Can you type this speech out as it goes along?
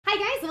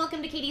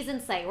welcome to Katie's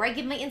Insight, where I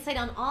give my insight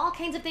on all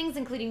kinds of things,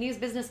 including news,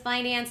 business,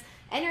 finance,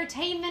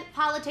 entertainment,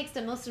 politics,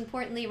 and most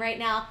importantly right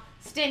now,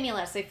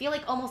 stimulus. I feel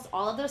like almost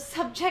all of those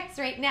subjects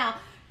right now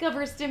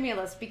cover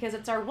stimulus because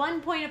it's our one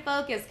point of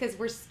focus because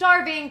we're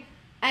starving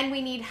and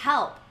we need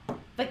help.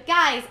 But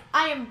guys,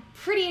 I am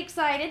pretty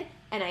excited,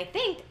 and I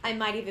think I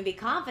might even be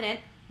confident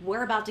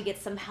we're about to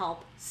get some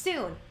help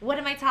soon. What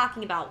am I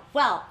talking about?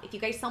 Well, if you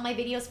guys saw my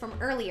videos from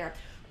earlier,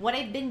 what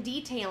I've been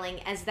detailing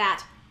is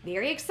that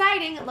very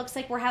exciting. It looks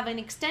like we're having an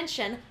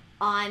extension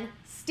on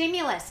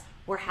stimulus.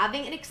 We're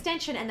having an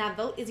extension, and that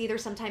vote is either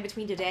sometime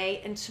between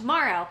today and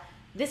tomorrow.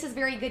 This is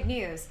very good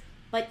news.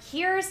 But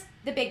here's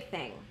the big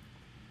thing.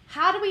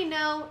 How do we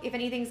know if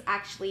anything's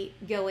actually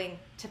going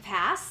to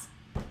pass?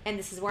 And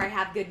this is where I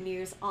have good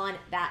news on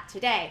that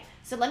today.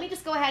 So let me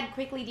just go ahead and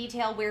quickly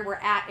detail where we're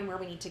at and where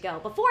we need to go.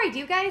 Before I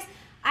do, guys,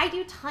 I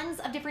do tons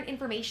of different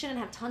information and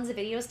have tons of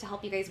videos to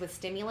help you guys with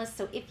stimulus.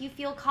 So if you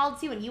feel called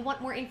to and you want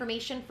more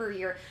information for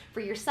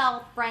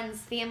yourself,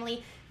 friends,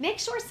 family, make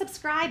sure to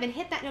subscribe and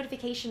hit that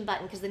notification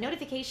button, because the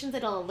notifications,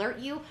 it'll alert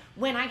you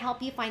when I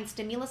help you find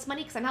stimulus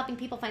money, because I'm helping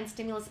people find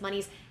stimulus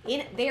monies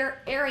in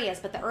their areas.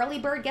 But the early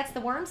bird gets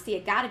the worm, so you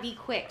gotta be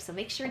quick. So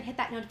make sure and hit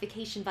that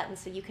notification button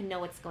so you can know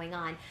what's going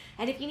on.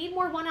 And if you need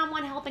more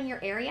one-on-one help in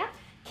your area,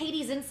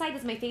 Katie's Insight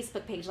is my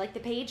Facebook page. Like the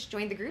page,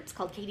 join the groups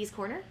called Katie's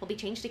Corner. Will be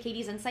changed to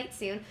Katie's Insight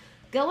soon.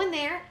 Go in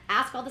there,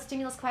 ask all the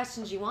stimulus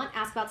questions you want,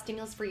 ask about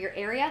stimulus for your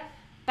area.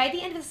 By the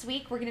end of this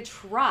week, we're gonna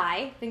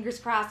try, fingers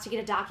crossed, to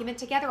get a document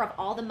together of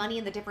all the money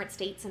in the different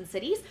states and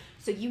cities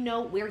so you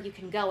know where you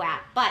can go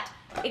at. But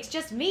it's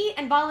just me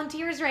and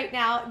volunteers right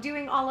now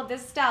doing all of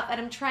this stuff,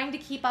 and I'm trying to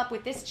keep up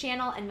with this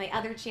channel and my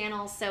other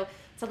channels, so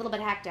it's a little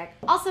bit hectic.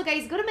 Also,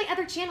 guys, go to my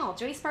other channel,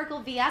 Joy Sparkle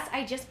VS.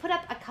 I just put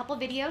up a couple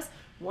videos.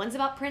 One's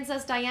about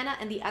Princess Diana,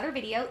 and the other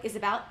video is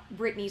about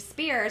Britney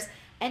Spears.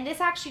 And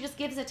this actually just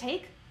gives a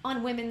take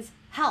on women's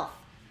health.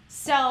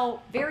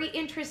 So very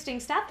interesting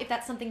stuff if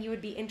that's something you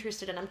would be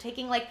interested in. I'm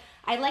taking,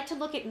 I like to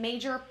look at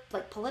major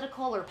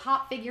political or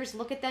pop figures,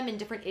 look at them in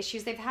different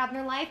issues they've had in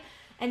their life,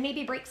 and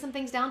maybe break some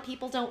things down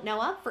people don't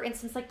know of. For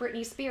instance, like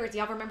Britney Spears,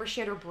 y'all remember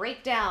she had her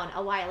breakdown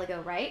a while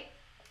ago, right?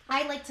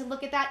 I like to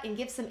look at that and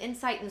give some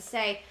insight and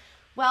say,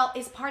 well,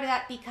 is part of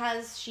that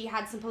because she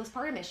had some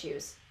postpartum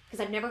issues? Because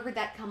I've never heard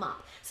that come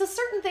up. So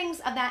certain things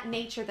of that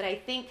nature that I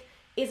think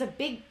is a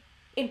big,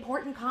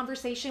 important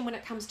conversation when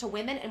it comes to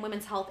women and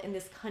women's health in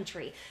this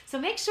country. So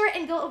make sure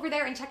and go over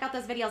there and check out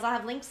those videos. I'll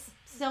have links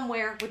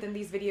somewhere within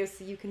these videos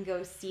so you can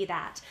go see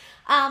that.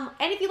 And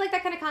if you like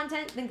that kind of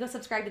content, then go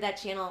subscribe to that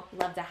channel.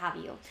 Love to have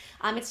you.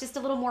 It's just a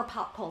little more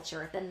pop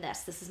culture than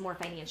this. This is more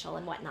financial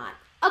and whatnot.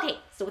 Okay,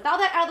 so with all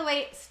that out of the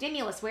way,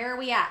 stimulus, where are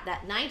we at?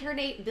 That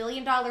 $908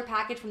 billion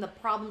package from the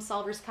Problem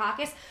Solvers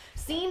Caucus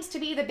seems to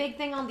be the big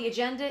thing on the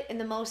agenda and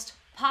the most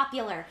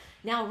popular.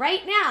 Now,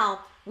 right now,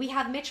 we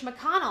have Mitch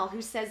McConnell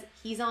who says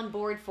he's on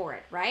board for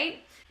it, right?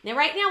 Now,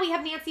 right now, we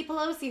have Nancy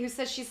Pelosi who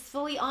says she's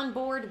fully on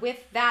board with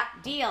that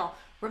deal.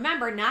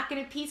 Remember, not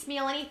going to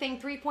piecemeal anything,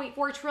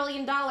 $3.4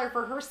 trillion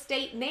for her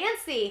state.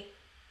 Nancy,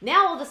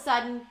 now all of a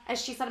sudden,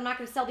 as she said, I'm not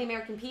going to sell the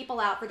American people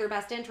out for their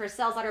best interest,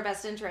 sells out her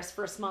best interest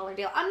for a smaller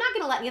deal. I'm not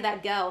going to let any of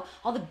that go,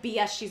 all the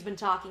BS she's been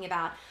talking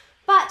about.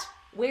 But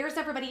where's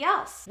everybody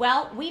else?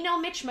 Well, we know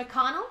Mitch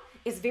McConnell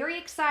is very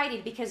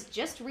excited because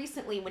just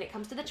recently, when it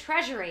comes to the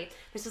Treasury,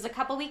 this was a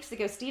couple weeks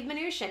ago, Steve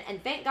Mnuchin,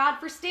 and thank God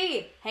for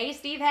Steve. Hey,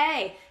 Steve,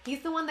 hey.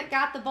 He's the one that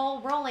got the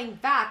ball rolling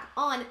back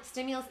on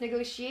stimulus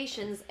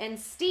negotiations, and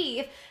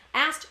Steve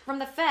asked from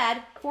the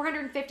Fed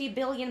 $450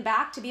 billion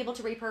back to be able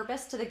to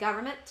repurpose to the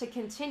government to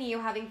continue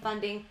having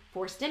funding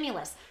for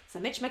stimulus. So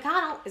Mitch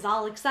McConnell is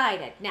all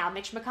excited. Now,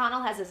 Mitch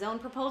McConnell has his own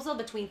proposal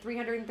between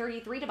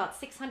 $333 to about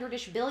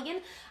 $600-ish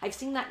billion. I've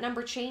seen that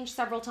number change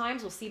several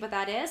times. We'll see what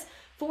that is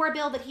for a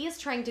bill that he is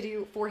trying to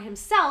do for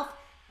himself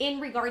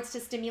in regards to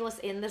stimulus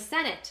in the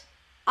Senate.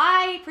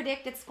 I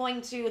predict it's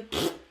going to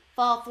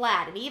fall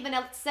flat. And even,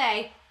 let's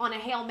say, on a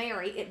Hail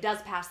Mary, it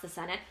does pass the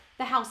Senate,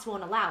 the House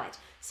won't allow it.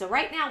 So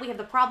right now we have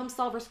the Problem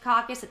Solvers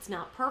Caucus. It's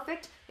not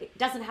perfect. It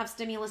doesn't have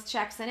stimulus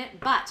checks in it,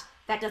 but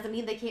that doesn't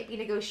mean they can't be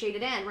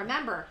negotiated in.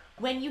 Remember,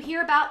 when you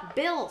hear about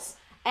bills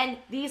and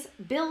these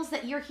bills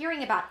that you're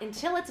hearing about,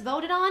 until it's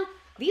voted on,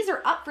 these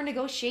are up for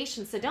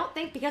negotiation. So don't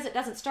think because it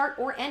doesn't start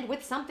or end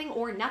with something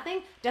or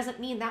nothing doesn't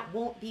mean that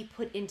won't be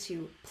put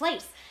into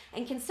place.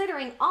 And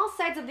considering all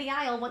sides of the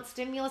aisle want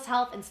stimulus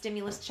help and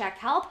stimulus check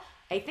help,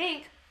 I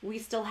think we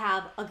still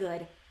have a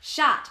good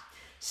shot.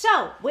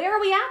 So where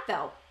are we at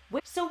though?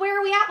 So where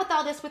are we at with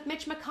all this with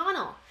Mitch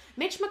McConnell?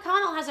 Mitch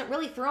McConnell hasn't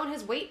really thrown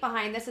his weight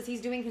behind this as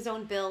he's doing his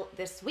own bill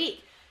this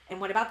week. And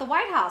what about the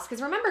White House?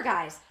 Because remember,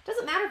 guys, it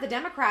doesn't matter if the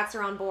Democrats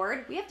are on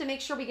board. We have to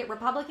make sure we get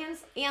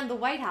Republicans and the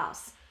White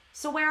House.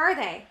 So where are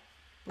they?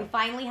 We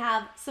finally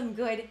have some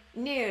good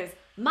news.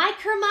 My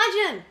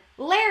curmudgeon,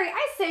 Larry,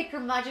 I say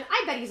curmudgeon.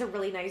 I bet he's a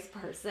really nice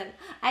person.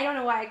 I don't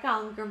know why I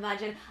call him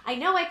curmudgeon. I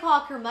know I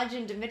call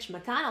curmudgeon to Mitch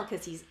McConnell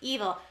because he's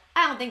evil.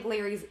 I don't think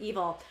Larry's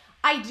evil.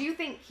 I do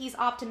think he's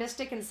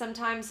optimistic and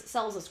sometimes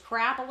sells us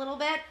crap a little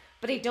bit,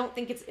 but I don't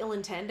think it's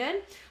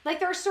ill-intended. Like,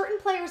 there are certain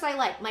players I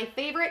like. My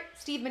favorite,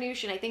 Steve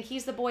Mnuchin. I think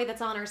he's the boy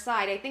that's on our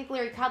side. I think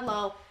Larry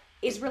Kudlow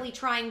is really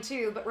trying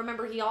to, but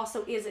remember, he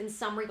also is in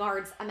some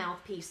regards a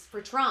mouthpiece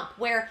for Trump,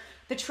 where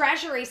the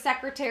Treasury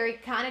Secretary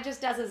kind of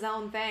just does his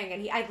own thing.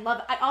 And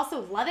I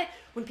also love it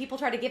when people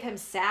try to give him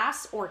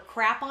sass or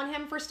crap on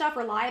him for stuff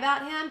or lie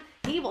about him.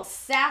 He will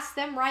sass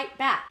them right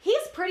back.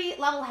 He's pretty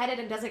level-headed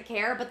and doesn't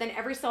care, but then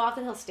every so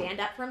often he'll stand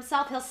up for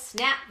himself. He'll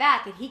snap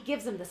back and he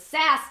gives them the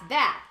sass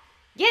back.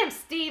 Get him,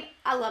 Steve.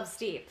 I love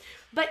Steve.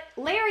 But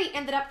Larry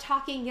ended up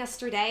talking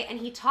yesterday, and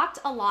he talked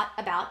a lot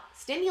about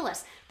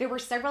stimulus. There were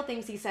several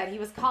things he said. He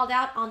was called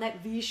out on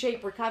that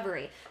V-shaped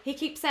recovery. He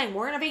keeps saying,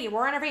 we're in a V,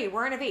 we're in a V,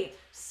 we're in a V.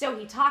 So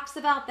he talks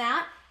about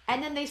that,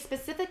 and then they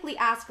specifically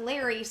ask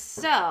Larry,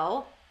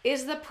 so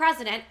is the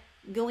president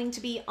going to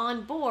be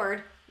on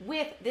board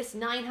with this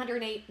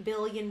 $908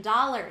 billion?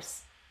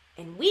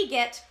 And we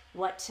get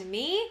what, to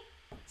me,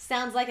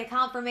 sounds like a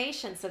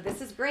confirmation. So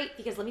this is great,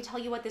 because let me tell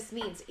you what this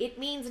means. It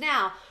means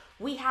now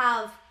we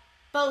have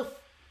both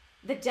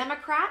the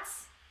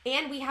Democrats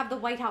and we have the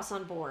White House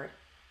on board.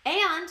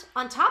 And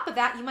on top of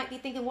that, you might be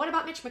thinking, what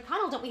about Mitch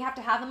McConnell? Don't we have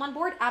to have him on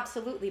board?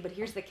 Absolutely. But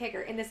here's the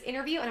kicker. In this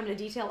interview, and I'm going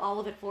to detail all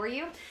of it for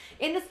you,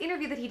 in this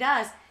interview that he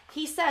does,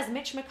 he says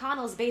Mitch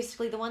McConnell is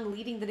basically the one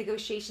leading the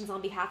negotiations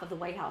on behalf of the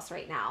White House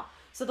right now.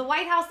 So the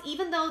White House,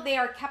 even though they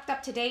are kept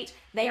up to date,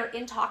 they are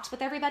in talks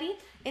with everybody.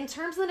 In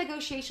terms of the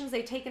negotiations,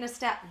 they've taken a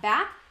step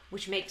back,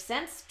 which makes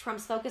sense.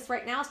 Trump's focus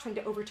right now is trying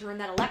to overturn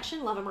that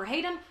election. Love him or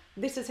hate him,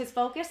 this is his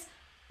focus.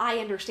 I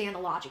understand the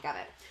logic of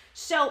it.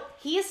 So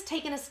he has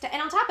taken a step,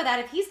 and on top of that,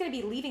 if he's going to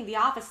be leaving the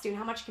office soon,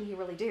 how much can he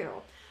really do?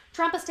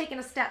 Trump has taken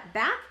a step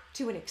back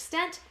to an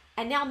extent,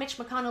 and now Mitch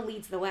McConnell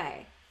leads the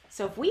way.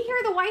 So if we hear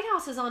the White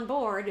House is on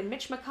board and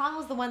Mitch McConnell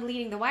is the one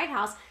leading the White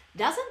House,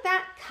 doesn't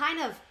that kind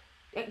of,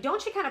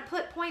 don't you kind of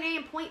put point A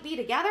and point B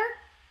together?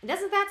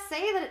 Doesn't that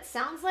say that it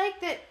sounds like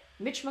that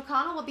Mitch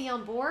McConnell will be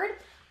on board?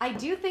 I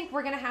do think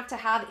we're going to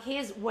have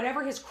his,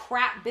 whatever his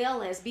crap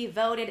bill is, be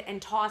voted and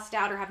tossed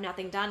out or have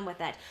nothing done with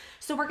it.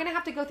 So we're going to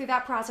have to go through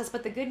that process.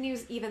 But the good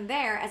news even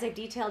there, as I've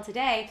detailed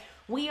today,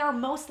 we are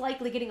most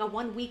likely getting a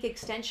 1-week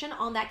extension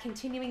on that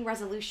continuing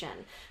resolution.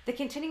 The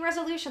continuing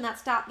resolution, that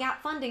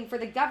stopgap funding for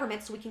the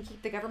government so we can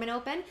keep the government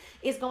open,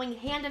 is going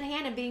hand in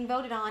hand and being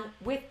voted on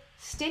with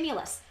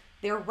stimulus.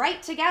 They're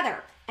right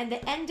together. And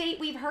the end date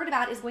we've heard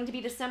about is going to be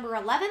December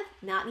 11th.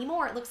 Not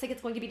anymore. It looks like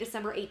it's going to be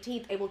December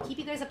 18th. I will keep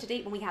you guys up to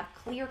date when we have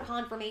clear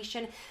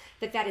confirmation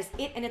that that is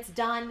it and it's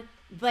done.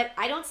 But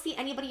I don't see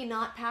anybody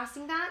not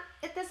passing that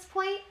at this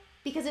point,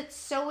 because it's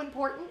so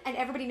important and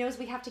everybody knows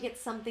we have to get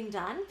something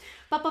done.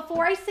 But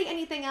before I say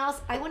anything else,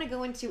 I want to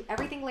go into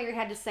everything Larry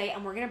had to say,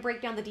 and we're going to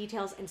break down the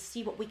details and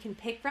see what we can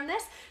pick from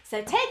this.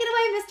 So take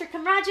it away, Mr.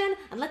 Kamrajan,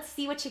 and let's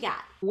see what you got.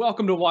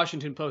 Welcome to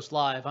Washington Post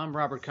Live. I'm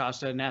Robert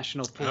Costa,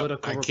 national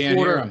political I reporter. can't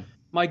hear him.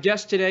 My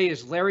guest today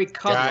is Larry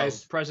Kudlow,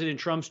 Guys. President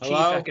Trump's chief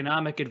Hello?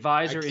 economic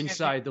advisor I can't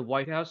inside the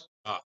White House.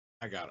 Oh,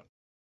 I got him.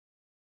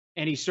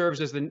 And he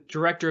serves as the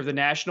director of the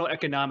National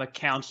Economic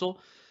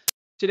Council.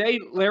 Today,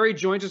 Larry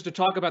joins us to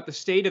talk about the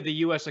state of the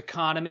U.S.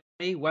 economy,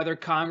 whether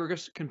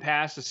Congress can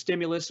pass a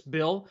stimulus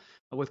bill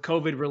with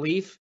COVID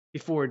relief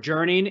before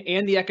adjourning,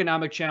 and the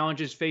economic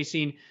challenges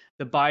facing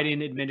the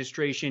Biden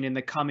administration in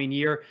the coming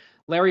year.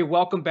 Larry,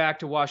 welcome back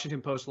to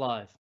Washington Post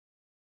Live.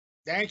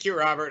 Thank you,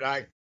 Robert.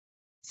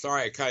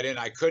 Sorry I cut in.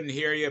 I couldn't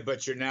hear you,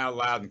 but you're now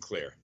loud and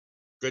clear.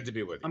 Good to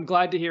be with you. I'm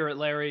glad to hear it,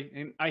 Larry,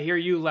 and I hear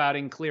you loud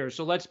and clear.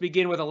 So let's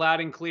begin with a loud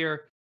and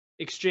clear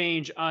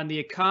exchange on the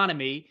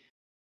economy.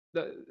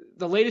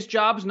 The latest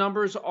jobs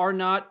numbers are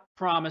not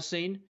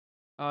promising.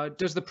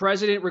 Does the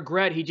president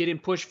regret he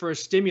didn't push for a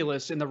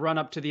stimulus in the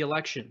run-up to the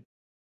election?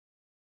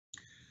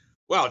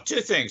 Well, two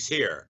things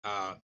here.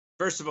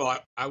 First of all,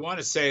 I want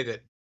to say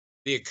that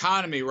the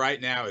economy right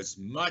now is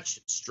much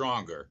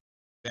stronger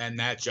than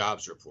that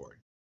jobs report.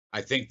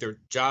 I think the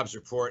jobs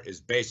report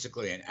is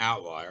basically an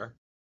outlier.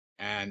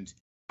 And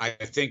I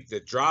think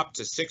the drop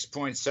to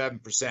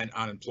 6.7%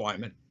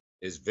 unemployment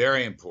is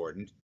very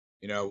important.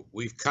 You know,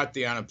 we've cut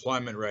the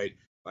unemployment rate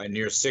by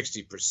near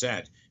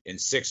 60% in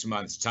 6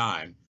 months'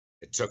 time.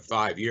 It took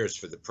 5 years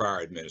for the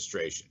prior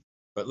administration.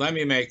 But let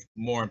me make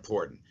more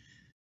important.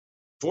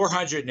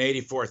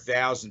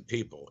 484,000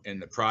 people in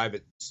the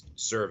private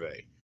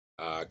survey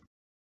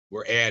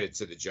were added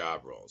to the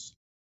job rolls.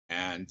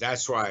 And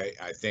that's why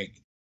I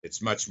think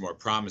it's much more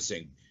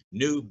promising.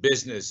 New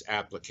business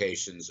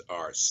applications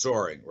are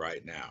soaring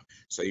right now.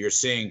 So you're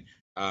seeing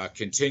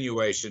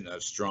continuation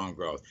of strong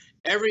growth.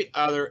 Every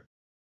other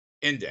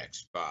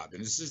index, Bob,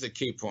 and this is the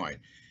key point,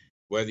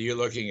 whether you're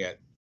looking at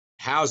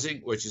housing,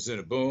 which is in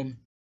a boom,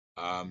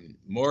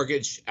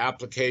 mortgage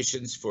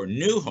applications for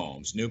new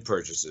homes, new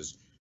purchases,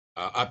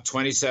 up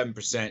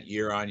 27%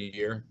 year on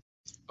year.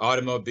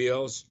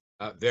 Automobiles,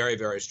 very,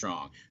 very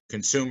strong.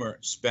 Consumer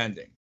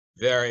spending,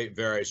 very,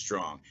 very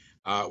strong.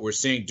 We're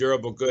seeing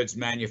durable goods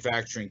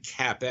manufacturing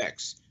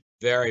CapEx,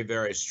 very,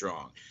 very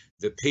strong.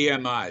 The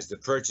PMIs, the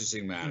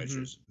purchasing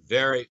managers,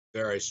 very,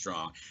 very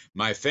strong.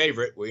 My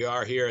favorite, we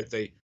are here at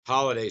the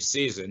holiday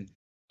season.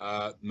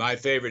 My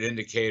favorite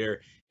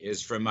indicator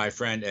is from my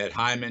friend Ed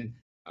Hyman,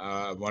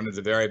 one of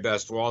the very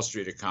best Wall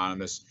Street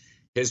economists.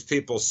 His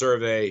people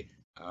survey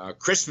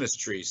Christmas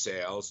tree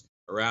sales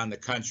around the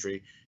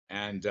country,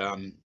 and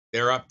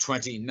they're up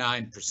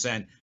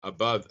 29%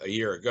 above a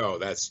year ago.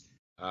 That's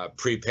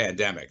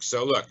pre-pandemic.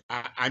 So look,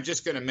 I'm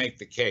just going to make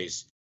the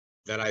case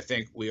that I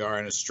think we are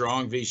in a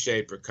strong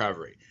V-shaped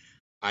recovery.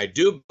 I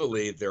do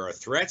believe there are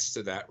threats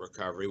to that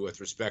recovery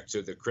with respect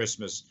to the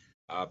Christmas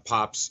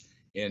pops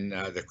in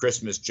the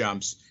Christmas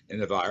jumps in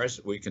the virus.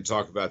 We can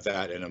talk about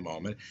that in a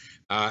moment.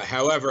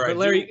 However, But I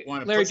Larry, do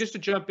want to Larry, just to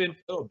jump in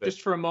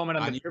just for a moment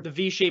on your, the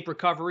V-shaped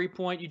recovery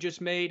point you just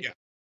made.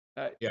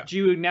 Yeah. Do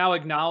you now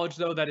acknowledge,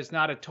 though, that it's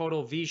not a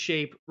total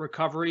V-shaped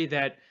recovery,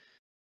 that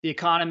the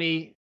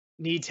economy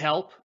needs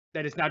help,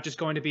 that it's not just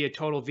going to be a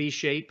total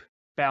V-shape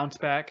bounce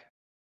back?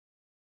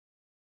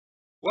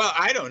 Well,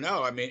 I don't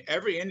know. I mean,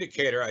 every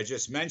indicator I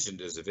just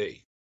mentioned is a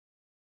V.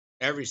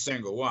 Every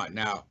single one.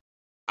 Now,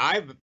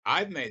 I've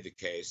made the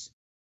case.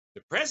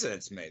 The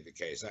president's made the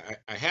case.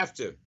 I have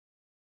to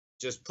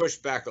just push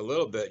back a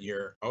little bit in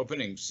your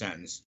opening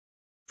sentence.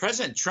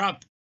 President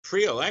Trump,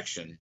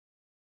 pre-election,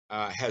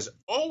 has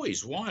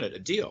always wanted a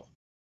deal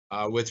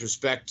with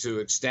respect to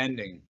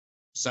extending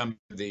some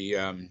of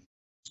the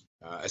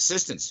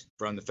assistance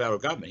from the federal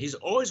government. He's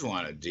always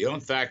wanted a deal.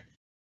 In fact,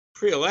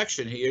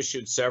 pre-election, he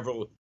issued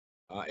several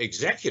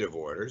executive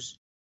orders.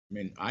 I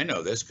mean, I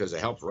know this because I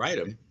helped write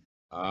them,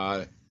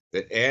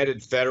 that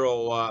added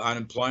federal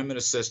unemployment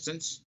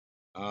assistance,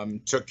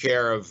 took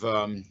care of,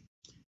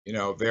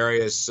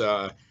 various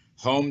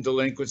home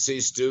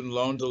delinquencies, student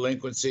loan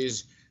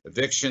delinquencies,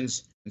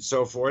 evictions, and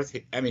so forth.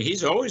 I mean,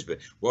 he's always been.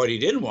 What he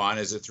didn't want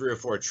is a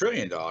 $3 or $4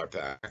 trillion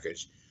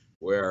package,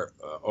 where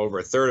over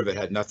a third of it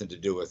had nothing to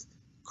do with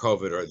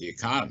COVID or the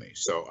economy.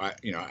 So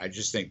I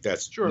just think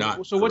that's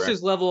not. So what's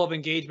his level of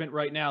engagement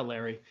right now,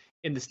 Larry,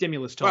 in the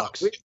stimulus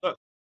talks? Well,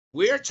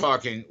 we're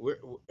talking.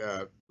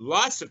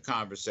 Lots of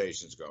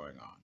conversations going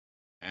on,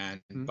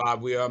 and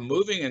Bob, we are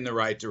moving in the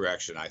right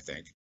direction. I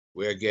think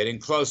we are getting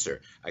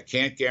closer. I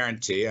can't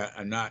guarantee.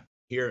 I'm not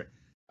here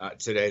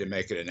today to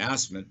make an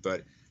announcement,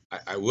 but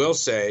I will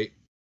say,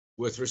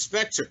 with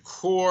respect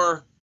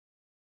to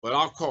what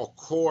I'll call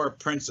core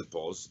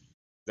principles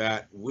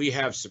that we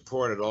have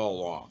supported all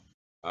along,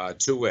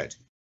 to wit,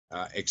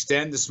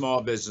 extend the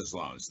small business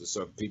loans,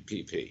 the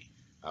PPP,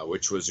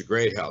 which was a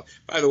great help.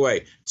 By the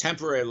way,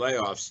 temporary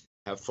layoffs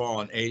have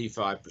fallen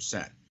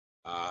 85%.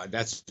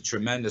 That's a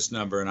tremendous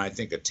number, and I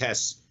think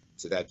attests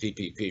to that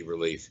PPP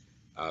relief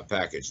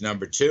package.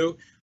 Number two,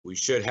 we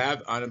should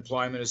have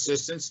unemployment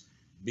assistance,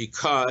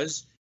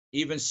 because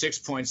even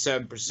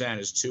 6.7%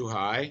 is too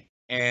high,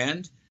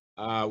 and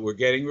we're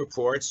getting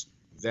reports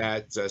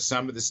that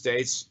some of the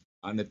states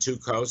on the two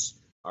coasts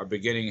are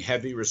beginning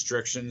heavy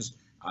restrictions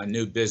on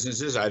new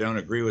businesses. I don't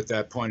agree with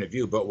that point of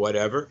view, but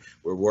whatever.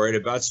 We're worried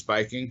about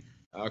spiking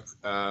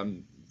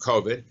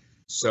COVID,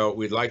 so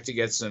we'd like to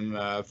get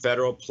some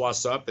federal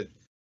plus up.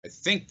 I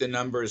think the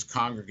number is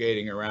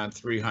congregating around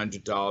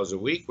 $300 a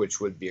week, which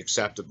would be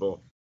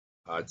acceptable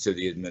to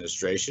the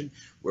administration.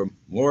 We're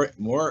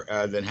more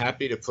than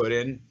happy to put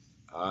in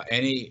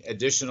any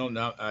additional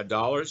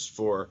dollars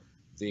for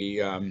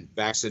the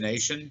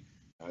vaccination,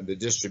 the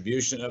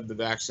distribution of the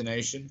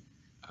vaccination.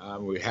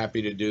 We're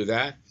happy to do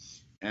that.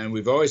 And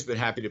we've always been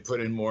happy to put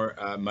in more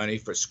money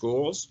for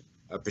schools,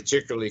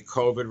 particularly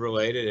COVID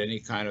related, any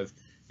kind of,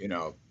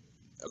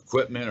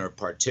 equipment or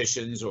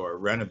partitions or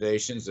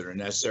renovations that are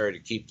necessary to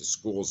keep the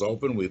schools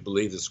open. We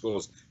believe the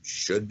schools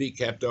should be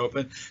kept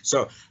open.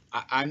 So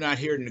I'm not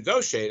here to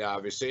negotiate,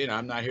 obviously, and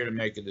I'm not here to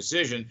make a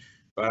decision,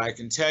 but I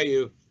can tell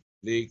you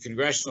the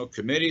congressional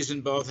committees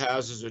in both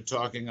houses are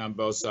talking on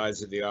both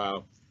sides of the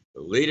aisle.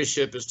 The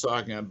leadership is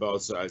talking on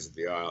both sides of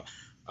the aisle.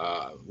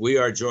 We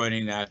are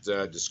joining that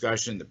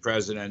discussion, the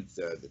president,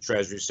 the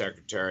Treasury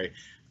Secretary.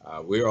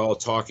 We're all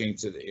talking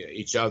to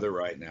each other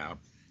right now.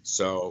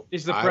 So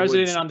is the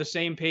president on the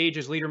same page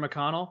as Leader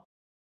McConnell?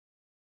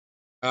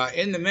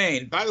 In the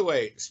main, by the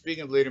way,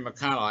 speaking of Leader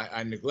McConnell,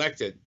 I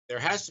neglected, there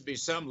has to be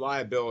some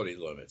liability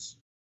limits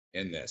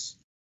in this.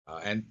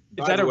 And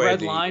is that a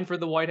red line for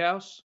the White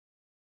House?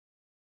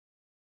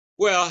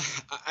 Well,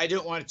 I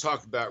don't want to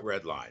talk about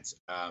red lines.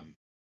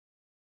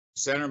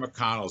 Senator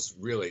McConnell's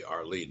really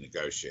our lead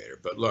negotiator.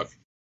 But look,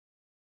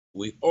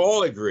 we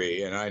all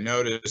agree, and I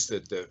noticed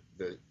that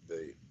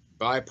the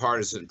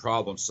bipartisan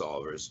problem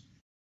solvers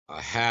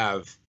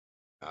have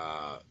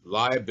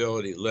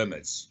liability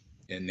limits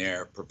in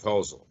their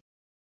proposal.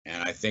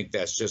 And I think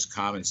that's just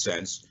common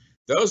sense.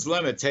 Those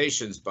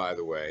limitations, by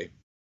the way,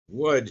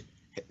 would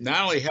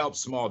not only help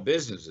small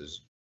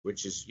businesses,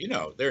 which is,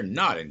 they're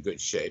not in good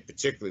shape,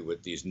 particularly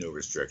with these new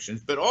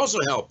restrictions, but also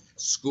help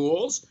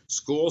schools,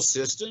 school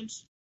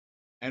systems,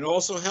 and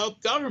also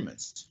help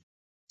governments.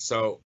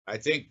 So I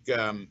think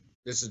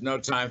this is no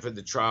time for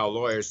the trial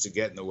lawyers to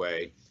get in the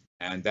way.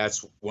 And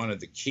that's one of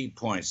the key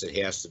points that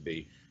has to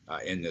be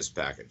in this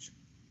package.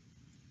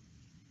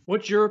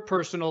 What's your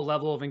personal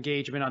level of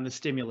engagement on the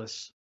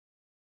stimulus?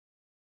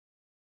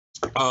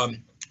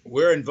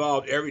 We're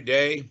involved every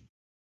day.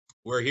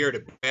 We're here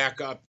to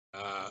back up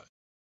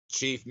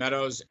Chief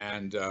Meadows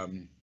and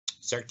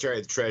Secretary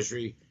of the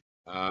Treasury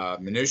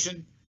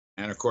Mnuchin,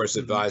 and of course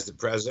advised the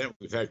president.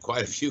 We've had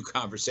quite a few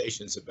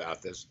conversations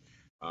about this,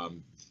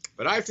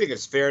 but I think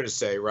it's fair to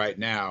say right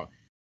now,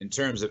 in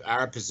terms of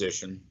our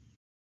position,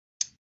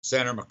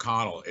 Senator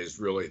McConnell is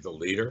really the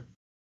leader.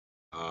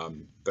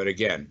 But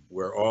again,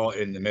 we're all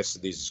in the midst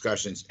of these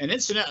discussions. And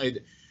incidentally,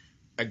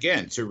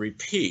 again, to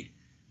repeat,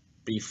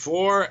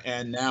 before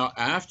and now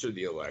after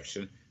the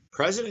election,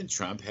 President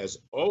Trump has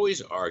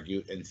always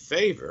argued in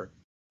favor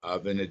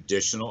of an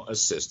additional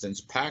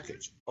assistance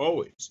package,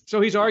 always.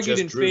 So he's argued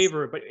in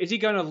favor, but is he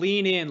going to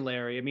lean in,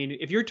 Larry? I mean,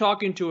 if you're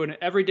talking to an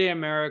everyday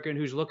American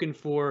who's looking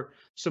for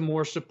some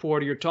more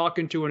support, or you're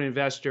talking to an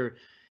investor,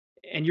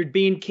 and you're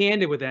being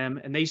candid with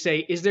them, and they say,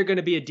 is there going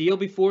to be a deal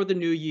before the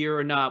new year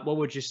or not? What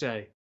would you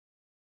say?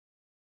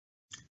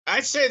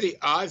 I'd say the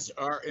odds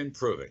are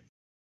improving.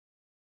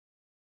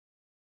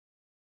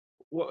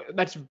 Well,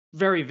 that's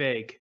very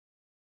vague.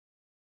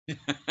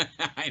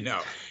 I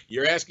know.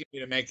 You're asking me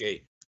to make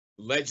a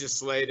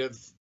legislative,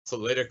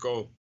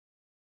 political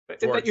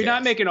forecast. You're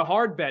not making a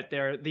hard bet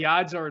there. The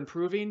odds are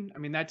improving. I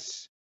mean,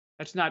 that's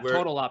not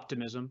total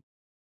optimism.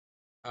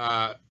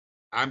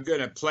 I'm going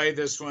to play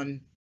this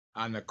one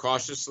on the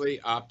cautiously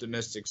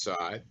optimistic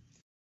side,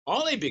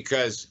 only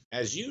because,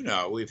 as you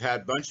know, we've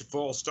had a bunch of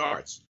false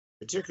starts,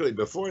 particularly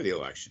before the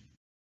election.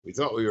 We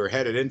thought we were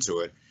headed into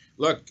it.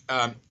 Look,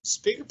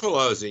 Speaker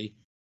Pelosi,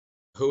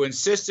 who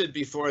insisted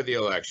before the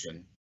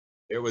election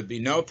there would be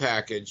no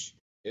package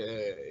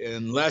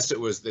unless it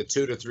was the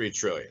 2 to 3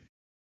 trillion.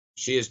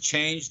 She has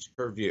changed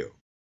her view.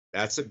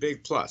 That's a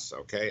big plus.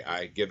 Okay,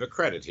 I give her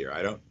credit here.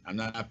 I'm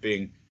not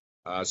being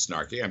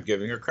snarky. I'm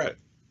giving her credit.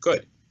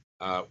 Good.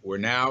 We're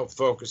now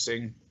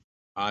focusing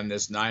on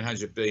this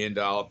 $900 billion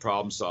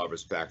problem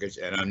solvers package,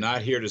 and I'm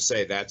not here to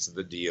say that's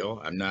the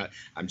deal.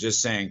 I'm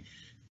just saying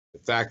the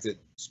fact that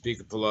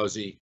Speaker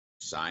Pelosi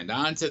signed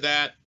on to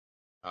that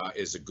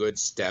is a good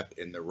step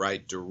in the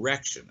right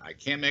direction. I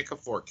can't make a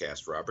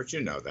forecast, Robert.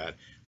 You know that.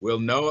 We'll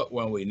know it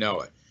when we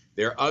know it.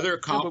 There are other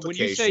complications. But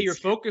when you say you're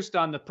focused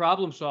on the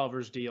problem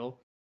solvers deal,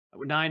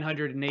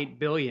 $908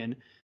 billion,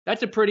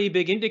 that's a pretty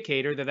big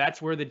indicator that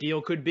that's where the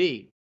deal could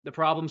be. The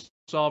problem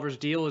solvers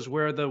deal is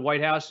where the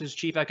White House's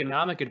chief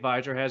economic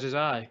advisor has his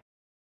eye.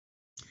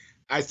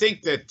 I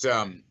think that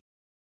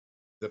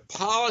the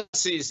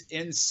policies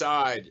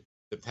inside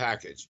the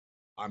package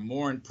are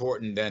more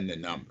important than the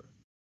number.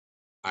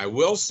 I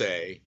will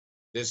say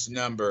this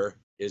number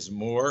is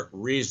more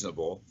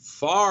reasonable,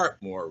 far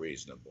more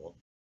reasonable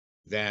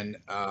than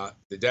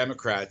the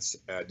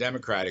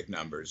Democratic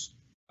numbers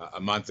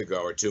a month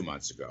ago or 2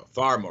 months ago,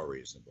 far more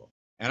reasonable.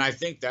 And I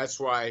think that's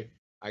why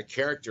I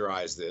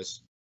characterize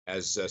this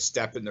as a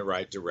step in the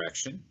right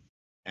direction.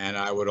 And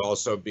I would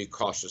also be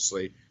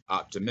cautiously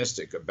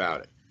optimistic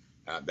about it.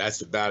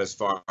 That's about as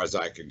far as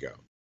I can go.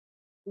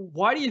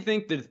 Why do you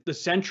think that the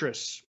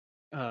centrists,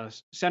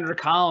 Senator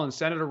Collins,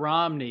 Senator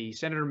Romney,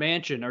 Senator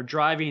Manchin, are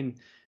driving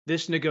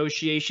this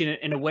negotiation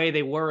in a way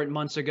they weren't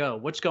months ago?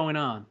 What's going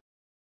on?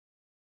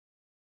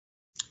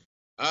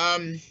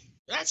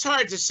 That's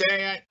hard to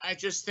say. I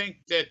just think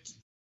that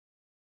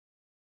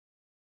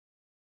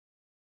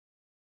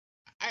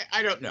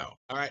I don't know.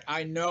 All right.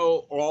 I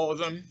know all of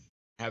them,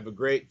 have a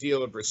great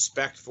deal of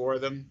respect for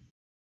them.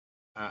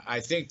 I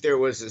think there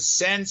was a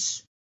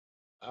sense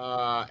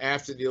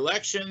after the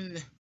election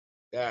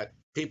that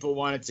people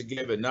wanted to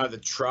give another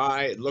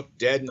try. It looked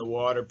dead in the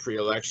water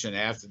pre-election.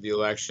 After the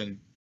election,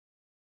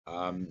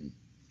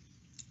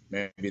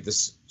 maybe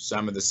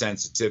some of the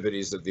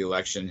sensitivities of the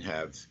election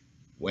have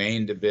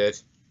waned a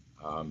bit.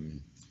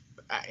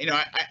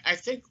 I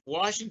think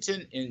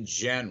Washington in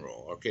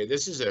general, okay,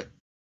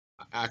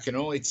 I can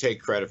only take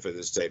credit for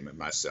this statement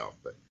myself,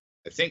 but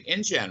I think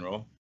in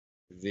general,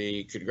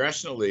 the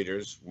congressional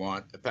leaders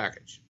want a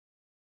package.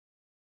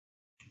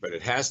 But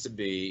it has to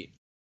be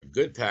a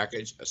good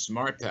package, a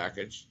smart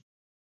package.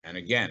 And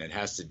again, it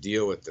has to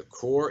deal with the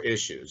core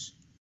issues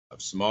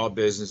of small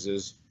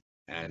businesses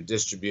and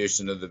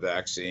distribution of the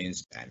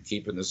vaccines and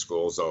keeping the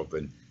schools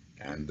open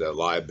and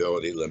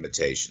liability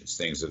limitations,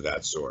 things of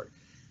that sort.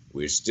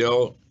 We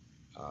still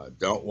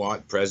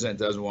President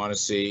doesn't want to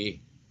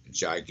see a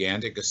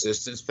gigantic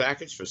assistance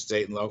package for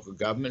state and local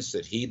governments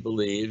that he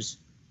believes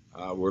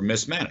were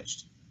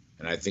mismanaged.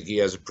 And I think he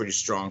has a pretty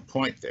strong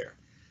point there.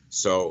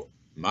 So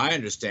my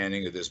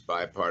understanding of this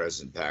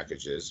bipartisan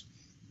package is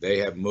they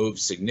have moved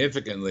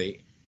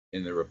significantly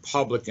in the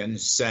Republican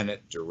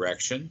Senate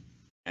direction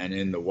and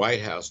in the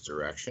White House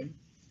direction.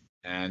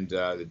 And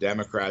the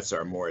Democrats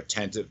are more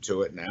attentive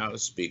to it now, the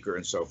speaker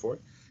and so forth.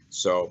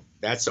 So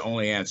that's the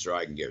only answer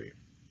I can give you.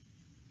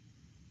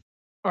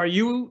 Are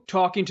you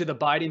talking to the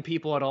Biden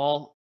people at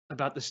all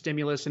about the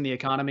stimulus and the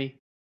economy?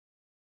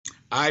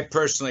 I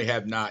personally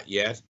have not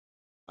yet.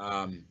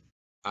 I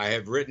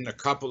have written a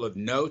couple of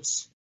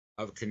notes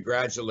of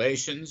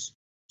congratulations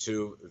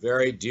to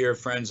very dear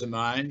friends of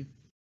mine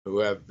who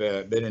have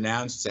been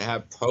announced to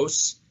have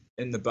posts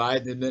in the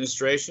Biden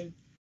administration.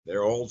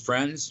 They're old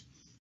friends.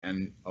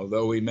 And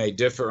although we may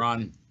differ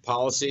on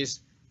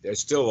policies, they're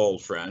still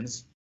old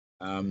friends.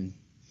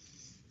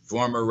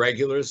 former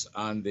regulars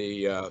on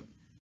the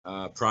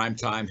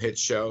primetime hit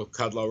show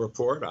Kudlow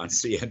Report on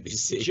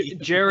CNBC.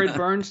 Jared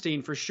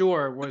Bernstein, for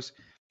sure, was.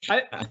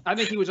 I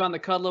think he was on the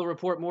Kudlow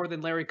Report more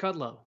than Larry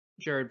Kudlow.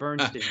 Jared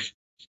Bernstein.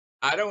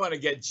 I don't want to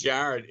get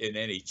Jared in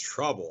any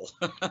trouble,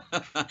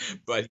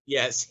 but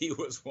yes, he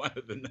was one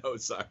of the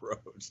notes I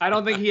wrote. I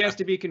don't think he has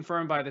to be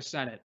confirmed by the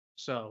Senate,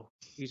 so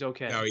he's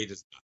okay. No, he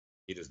does not.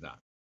 He does not.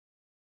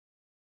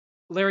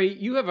 Larry,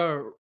 you have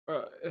a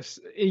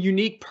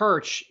unique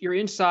perch. You're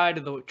inside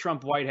of the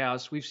Trump White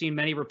House. We've seen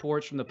many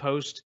reports from the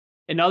Post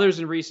and others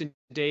in recent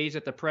days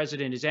that the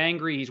president is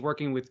angry. He's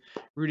working with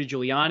Rudy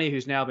Giuliani,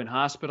 who's now been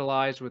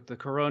hospitalized with the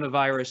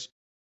coronavirus.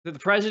 That the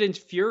president's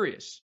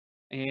furious,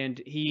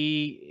 and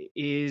he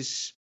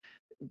is,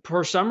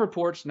 per some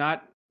reports,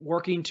 not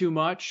working too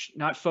much,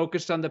 not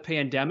focused on the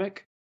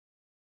pandemic.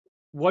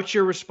 What's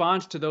your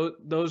response to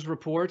those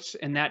reports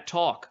and that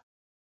talk?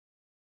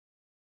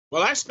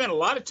 Well, I spent a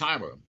lot of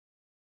time with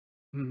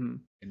Mm-hmm.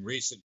 him in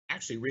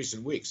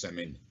recent weeks. I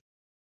mean,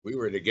 we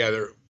were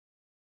together.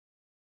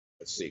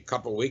 Let's see, a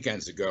couple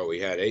weekends ago, we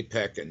had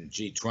APEC and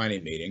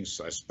G20 meetings.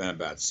 So I spent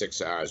about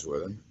 6 hours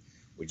with him.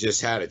 We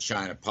just had a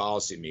China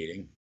policy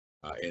meeting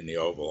in the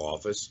Oval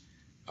Office.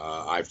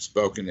 I've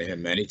spoken to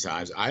him many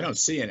times. I don't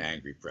see an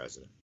angry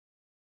president.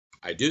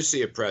 I do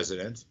see a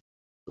president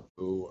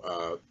who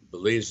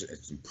believes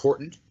it's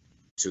important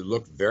to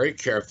look very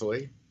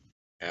carefully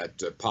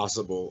at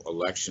possible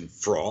election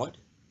fraud.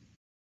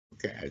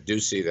 Okay, I do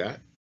see that.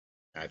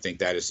 I think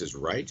that is his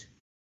right.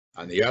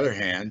 On the other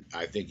hand,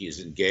 I think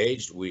he's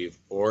engaged. We've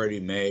already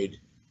made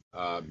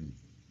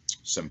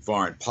some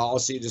foreign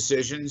policy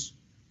decisions.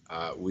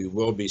 He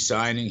will be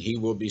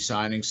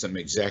signing some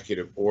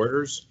executive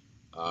orders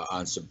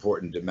on some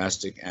important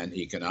domestic and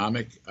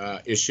economic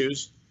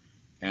issues.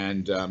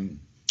 And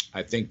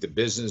I think the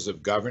business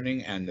of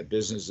governing and the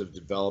business of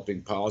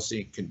developing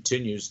policy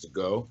continues to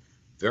go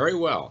very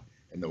well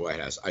in the White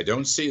House. I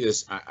don't see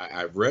this,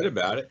 I've read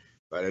about it,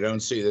 but I don't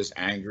see this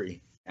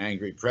angry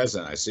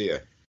president. I see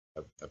a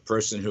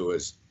person who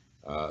has,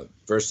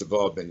 first of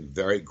all, been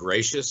very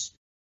gracious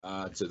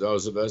to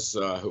those of us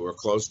who are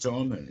close to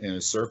him in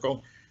his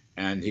circle.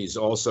 And he's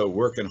also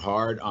working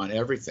hard on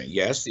everything.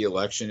 Yes, the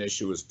election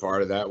issue is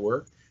part of that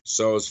work.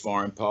 So is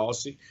foreign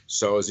policy.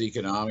 So is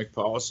economic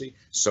policy.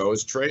 So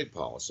is trade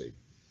policy.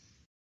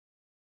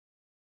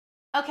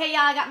 Okay,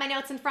 yeah, I got my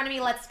notes in front of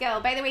me. Let's go.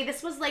 By the way,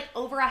 this was like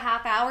over a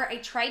half hour. I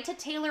tried to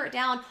tailor it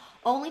down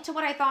only to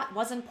what I thought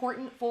was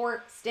important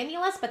for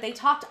stimulus, but they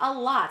talked a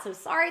lot. So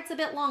sorry it's a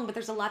bit long, but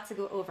there's a lot to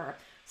go over.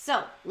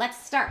 So let's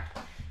start.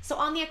 So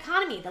on the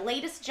economy, the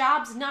latest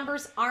jobs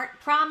numbers aren't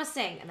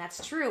promising, and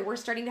that's true. We're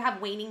starting to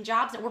have waning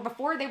jobs. Where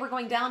before they were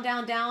going down,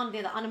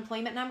 the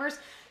unemployment numbers,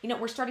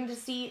 we're starting to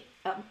see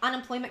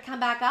unemployment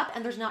come back up,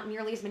 and there's not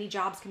nearly as many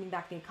jobs coming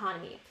back in the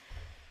economy.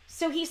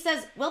 So he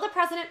says, will the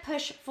president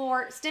push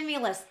for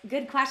stimulus?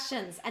 Good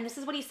questions. And this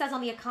is what he says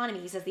on the economy.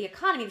 He says, the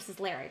economy, this is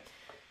Larry,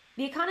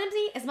 the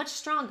economy is much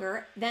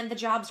stronger than the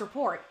jobs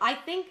report. I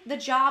think the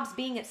jobs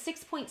being at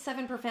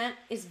 6.7%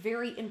 is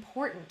very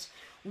important.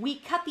 We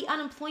cut the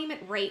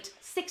unemployment rate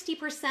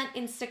 60%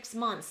 in 6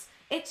 months.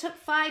 It took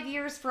 5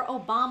 years for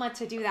Obama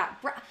to do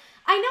that.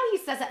 I know he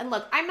says that, and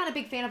look, I'm not a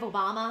big fan of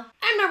Obama.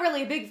 I'm not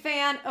really a big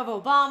fan of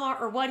Obama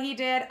or what he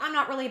did. I'm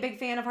not really a big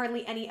fan of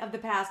hardly any of the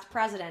past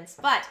presidents,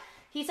 but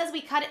he says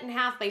we cut it in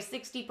half by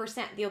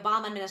 60%. The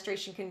Obama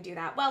administration couldn't do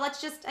that. Well,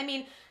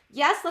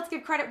 yes, let's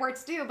give credit where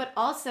it's due, but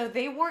also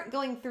they weren't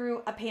going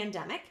through a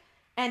pandemic,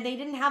 and they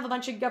didn't have a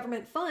bunch of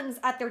government funds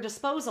at their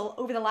disposal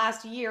over the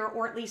last year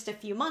or at least a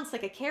few months,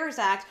 like a CARES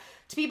Act,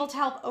 to be able to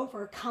help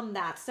overcome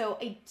that. So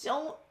I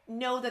don't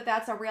know that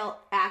that's a real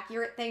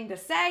accurate thing to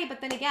say, but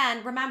then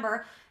again,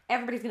 remember,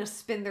 everybody's going to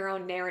spin their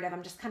own narrative.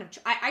 I'm just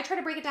I try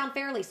to break it down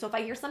fairly. So if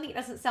I hear something that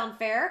doesn't sound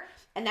fair,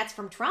 and that's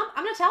from Trump,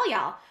 I'm going to tell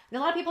y'all. And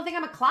a lot of people think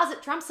I'm a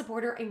closet Trump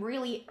supporter. I'm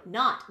really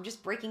not. I'm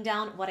just breaking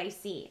down what I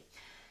see.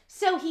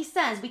 So he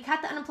says, we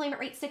cut the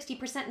unemployment rate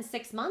 60% in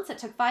 6 months. It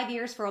took 5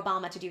 years for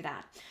Obama to do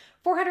that.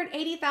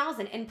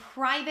 480,000 in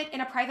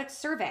a private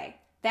survey.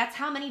 That's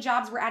how many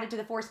jobs were added to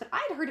the force, but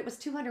I'd heard it was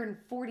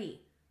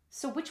 240.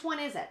 So which one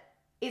is it?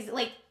 Is it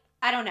like,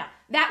 I don't know.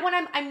 That one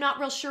I'm not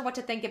real sure what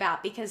to think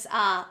about, because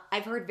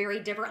I've heard very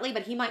differently,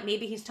 but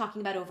maybe he's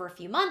talking about over a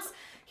few months.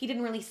 He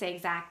didn't really say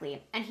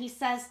exactly. And he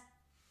says,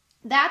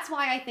 that's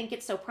why I think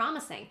it's so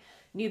promising.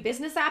 New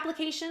business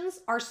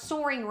applications are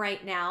soaring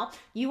right now.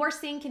 You are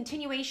seeing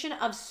continuation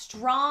of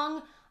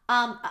stronger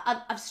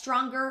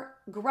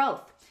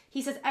growth.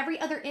 He says every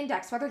other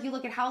index, whether you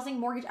look at housing,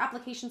 mortgage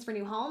applications for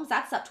new homes,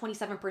 that's up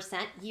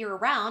 27% year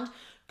round.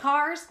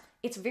 Cars,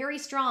 it's very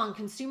strong.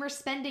 Consumer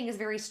spending is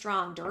very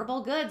strong.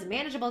 Durable goods,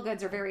 manageable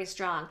goods are very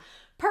strong.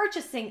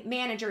 Purchasing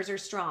managers are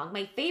strong.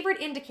 My favorite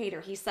indicator,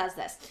 he says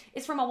this,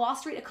 is from a Wall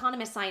Street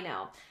economist I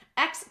know.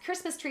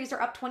 Christmas trees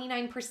are up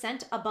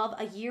 29% above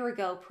a year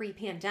ago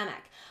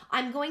pre-pandemic.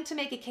 I'm going to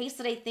make a case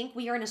that I think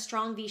we are in a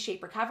strong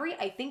V-shaped recovery.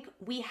 I think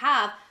we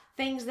have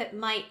things that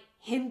might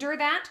hinder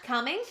that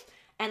coming,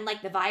 and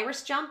like the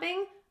virus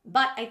jumping,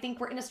 but I think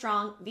we're in a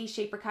strong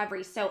V-shaped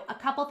recovery. So a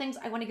couple things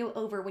I want to go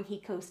over when he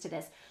goes to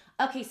this.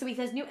 Okay, so he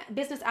says new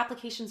business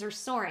applications are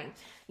soaring.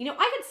 You know,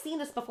 I had seen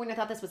this before and I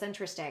thought this was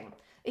interesting.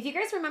 If you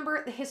guys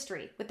remember the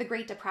history with the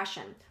Great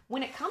Depression,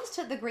 when it comes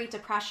to the Great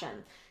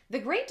Depression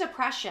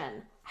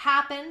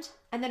happened,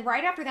 and then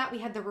right after that we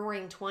had the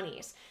Roaring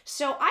 20s.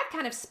 So I've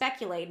kind of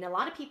speculated, and a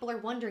lot of people are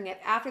wondering if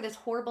after this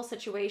horrible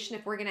situation,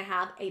 if we're going to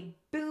have a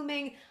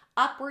booming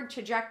upward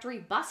trajectory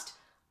bust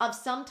of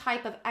some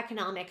type of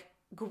economic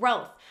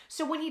growth.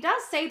 So when he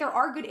does say there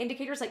are good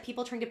indicators, like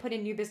people trying to put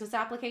in new business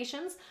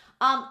applications,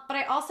 but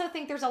I also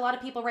think there's a lot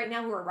of people right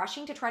now who are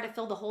rushing to try to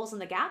fill the holes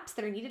and the gaps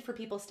that are needed for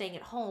people staying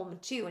at home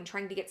too, and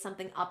trying to get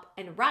something up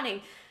and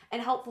running.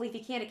 And hopefully if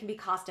you can, it can be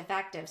cost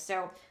effective.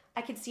 So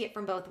I could see it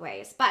from both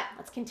ways, but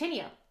let's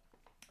continue.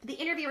 The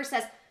interviewer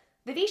says,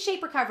 the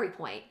V-shaped recovery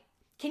point.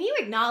 Can you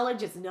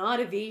acknowledge it's not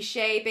a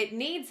V-shape? It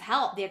needs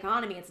help, the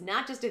economy. It's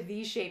not just a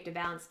V-shape to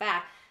bounce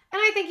back. And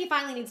I think he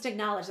finally needs to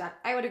acknowledge that.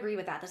 I would agree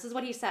with that. This is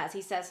what he says.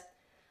 He says,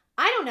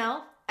 I don't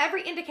know.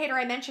 Every indicator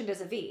I mentioned is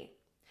a V.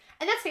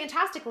 And that's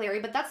fantastic, Larry,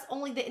 but that's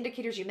only the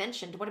indicators you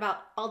mentioned. What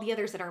about all the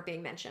others that aren't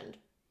being mentioned?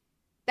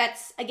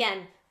 That's, again,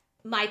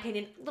 my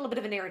opinion, a little bit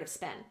of a narrative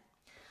spin.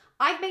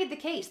 I've made the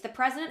case. The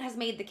president has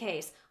made the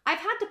case. I've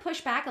had to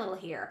push back a little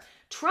here.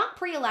 Trump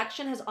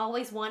pre-election has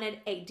always wanted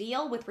a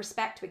deal with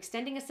respect to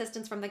extending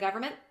assistance from the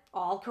government.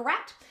 All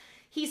correct.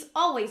 He's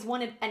always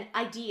wanted an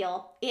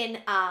ideal in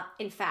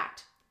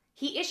fact.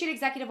 He issued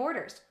executive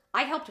orders.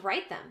 I helped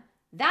write them.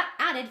 That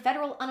added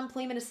federal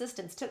unemployment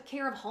assistance, took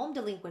care of home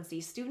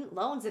delinquencies, student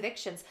loans,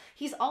 evictions.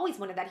 He's always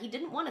wanted that. He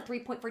didn't want a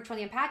 $3.4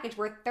 trillion package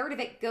where a third of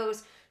it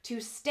goes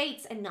to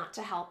states and not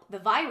to help the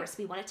virus.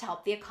 We wanted to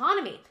help the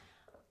economy.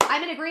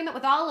 I'm in agreement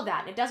with all of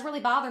that. And it does really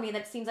bother me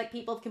that it seems like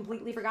people have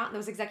completely forgotten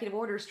those executive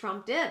orders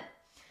Trump did.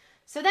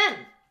 So then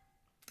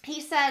he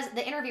says,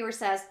 the interviewer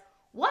says,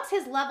 what's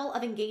his level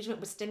of engagement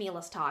with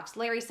stimulus talks?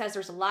 Larry says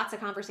there's lots of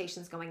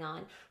conversations going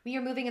on. We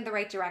are moving in the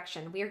right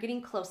direction. We are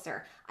getting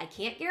closer. I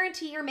can't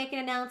guarantee or make an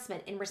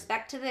announcement in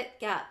respect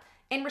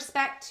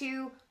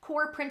to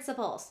core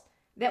principles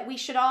that we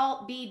should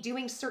all be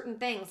doing certain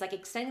things like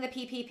extending the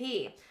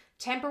PPP.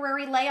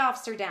 Temporary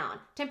layoffs are down.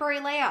 Temporary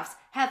layoffs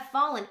have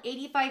fallen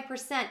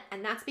 85%,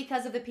 and that's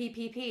because of the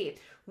PPP.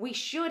 We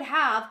should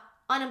have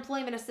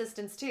unemployment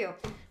assistance too.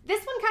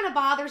 This one kind of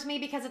bothers me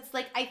because it's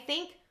like, I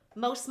think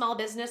most small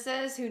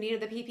businesses who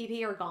needed the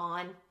PPP are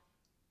gone.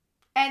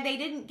 And they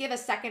didn't give a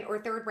second or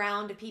third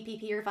round of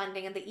PPP or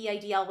funding, and the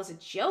EIDL was a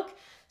joke.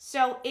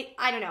 So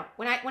I don't know.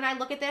 When I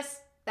look at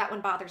this, that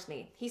one bothers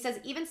me. He says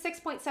even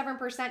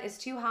 6.7% is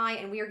too high,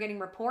 and we are getting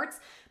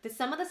reports that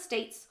some of the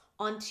states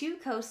on two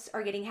coasts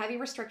are getting heavy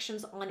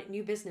restrictions on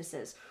new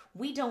businesses.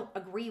 We don't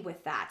agree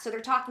with that. So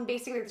they're talking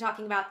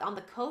about on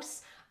the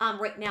coasts.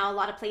 Right now, a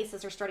lot of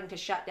places are starting to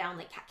shut down.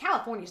 Like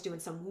California's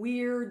doing some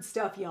weird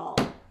stuff, y'all.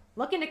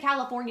 Look into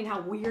California and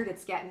how weird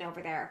it's getting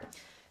over there.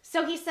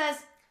 So he says,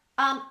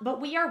 but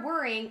we are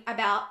worrying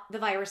about the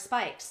virus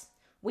spikes.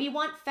 We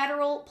want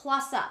federal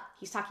plus up.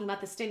 He's talking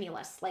about the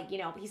stimulus.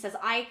 He says,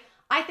 I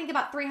think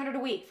about $300 a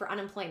week for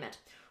unemployment,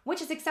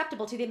 which is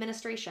acceptable to the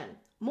administration.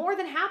 More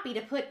than happy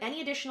to put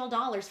any additional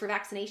dollars for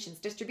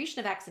vaccinations,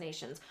 distribution of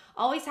vaccinations.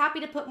 Always happy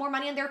to put more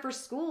money in there for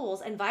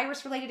schools and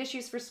virus-related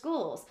issues for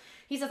schools.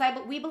 He says,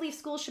 we believe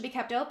schools should be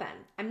kept open.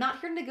 I'm not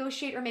here to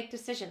negotiate or make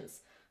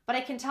decisions. But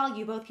I can tell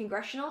you both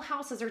congressional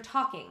houses are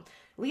talking.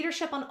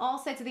 Leadership on all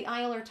sides of the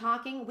aisle are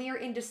talking. We are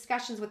in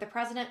discussions with the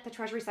president, the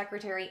Treasury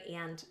Secretary,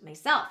 and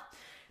myself.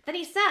 Then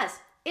he says,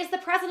 is the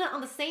president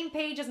on the same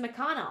page as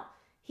McConnell?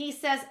 He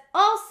says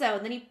also,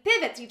 and then he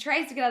pivots, he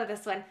tries to get out of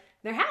this one,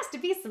 there has to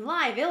be some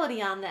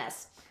liability on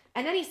this.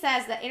 And then he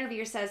says, the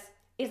interviewer says,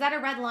 is that a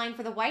red line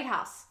for the White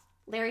House?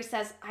 Larry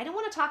says, I don't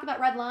want to talk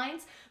about red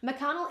lines.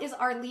 McConnell is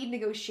our lead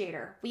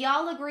negotiator. We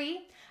all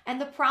agree. And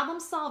the problem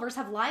solvers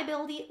have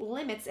liability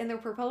limits in their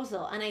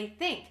proposal. And I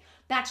think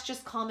that's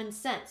just common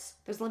sense.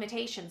 Those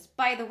limitations,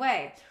 by the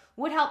way,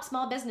 would help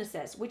small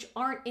businesses, which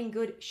aren't in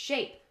good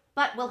shape,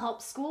 but will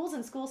help schools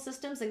and school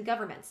systems and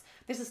governments.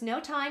 This is no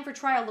time for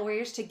trial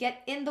lawyers to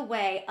get in the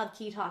way of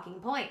key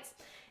talking points.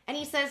 And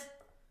he says,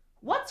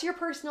 what's your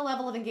personal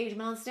level of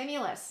engagement on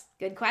stimulus?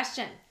 Good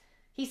question.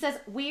 He says,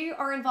 we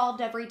are involved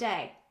every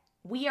day.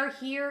 We are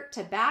here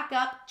to back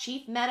up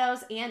Chief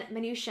Meadows and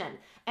Mnuchin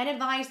and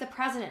advise the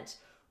president.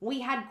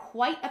 We had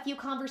quite a few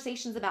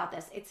conversations about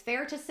this. It's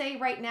fair to say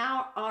right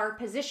now our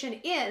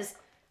position is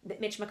that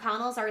Mitch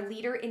McConnell's our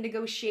leader in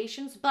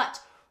negotiations, but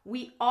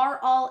we are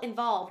all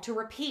involved. To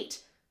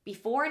repeat,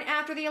 before and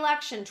after the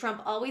election,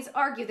 Trump always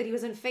argued that he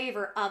was in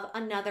favor of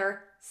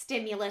another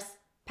stimulus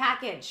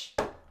package.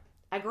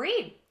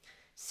 Agreed.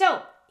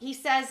 So he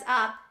says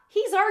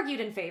he's argued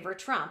in favor of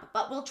Trump,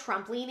 but will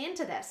Trump lean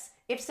into this?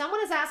 If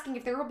someone is asking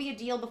if there will be a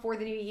deal before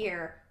the new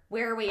year,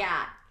 where are we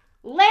at?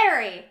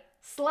 Larry,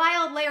 sly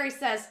old Larry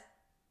says,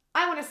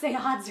 I want to say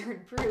odds are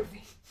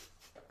improving.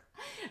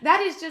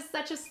 That is just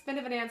such a spin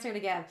of an answer to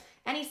give.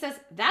 And he says,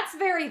 that's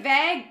very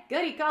vague.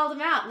 Good, he called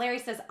him out. Larry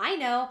says, I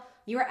know.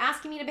 You are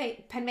asking me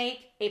to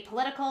make a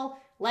political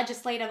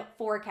legislative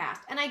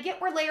forecast. And I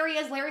get where Larry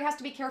is. Larry has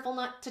to be careful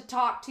not to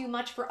talk too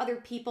much for other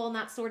people and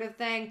that sort of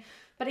thing.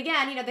 But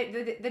again, you know,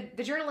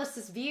 the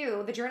journalist's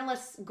view, the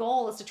journalist's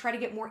goal is to try to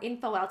get more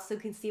info out so you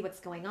can see what's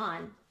going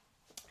on.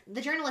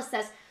 The journalist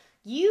says,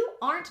 you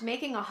aren't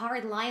making a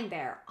hard line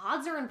there.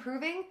 Odds are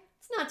improving.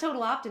 It's not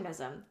total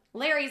optimism.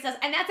 Larry says,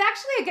 and that's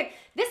actually a good,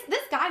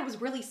 this guy was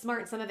really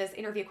smart in some of his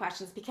interview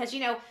questions because, you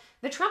know,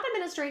 the Trump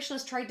administration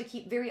has tried to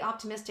keep very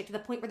optimistic to the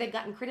point where they've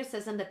gotten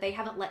criticism that they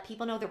haven't let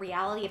people know the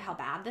reality of how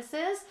bad this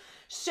is.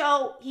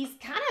 So he's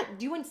kind of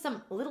doing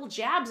some little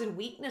jabs and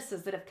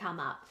weaknesses that have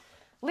come up.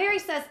 Larry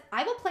says,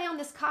 I will play on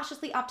this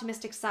cautiously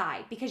optimistic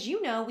side because,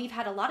 you know, we've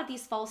had a lot of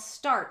these false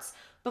starts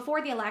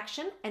before the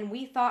election and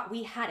we thought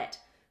we had it.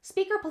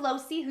 Speaker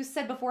Pelosi, who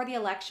said before the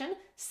election,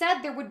 said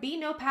there would be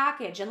no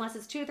package unless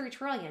it's 2 to 3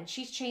 trillion.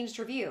 She's changed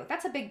her view.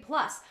 That's a big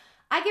plus.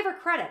 I give her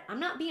credit.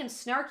 I'm not being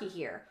snarky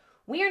here.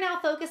 We are now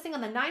focusing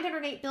on the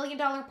 $908 billion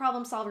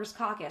Problem Solvers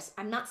Caucus.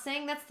 I'm not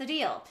saying that's the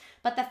deal,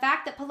 but the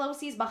fact that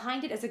Pelosi's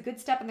behind it is a good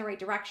step in the right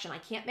direction. I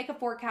can't make a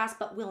forecast,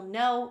 but we'll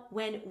know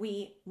when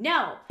we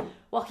know.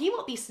 Well, he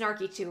won't be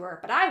snarky to her,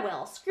 but I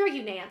will. Screw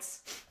you,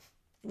 Nance.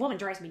 Woman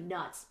drives me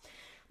nuts.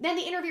 Then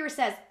the interviewer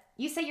says,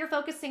 you say you're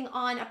focusing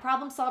on a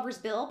problem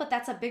solvers bill, but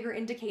that's a bigger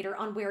indicator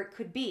on where it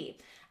could be.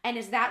 And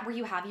is that where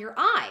you have your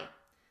eye?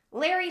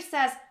 Larry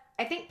says,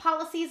 I think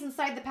policies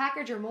inside the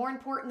package are more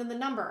important than the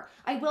number.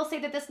 I will say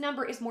that this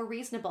number is more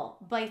reasonable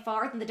by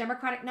far than the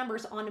Democratic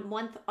numbers on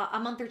a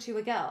month or two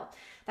ago.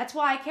 That's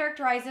why I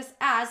characterize this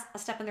as a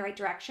step in the right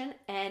direction,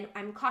 and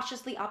I'm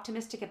cautiously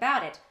optimistic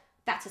about it.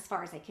 That's as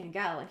far as I can go.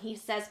 And he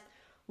says,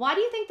 why do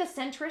you think the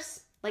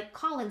centrists like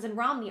Collins and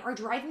Romney are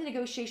driving the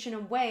negotiation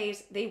in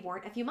ways they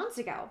weren't a few months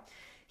ago?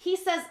 He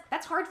says,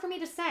 that's hard for me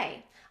to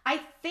say. I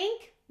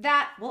think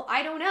that, well,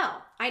 I don't know.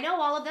 I know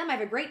all of them. I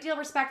have a great deal of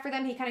respect for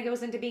them. He kind of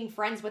goes into being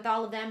friends with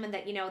all of them and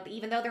that, you know,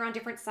 even though they're on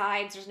different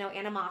sides, there's no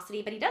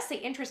animosity. But he does say,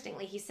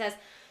 interestingly, he says,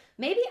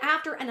 maybe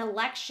after an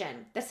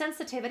election, the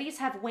sensitivities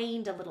have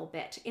waned a little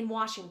bit in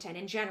Washington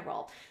in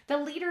general. The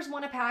leaders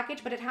want a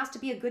package, but it has to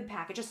be a good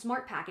package, a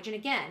smart package. And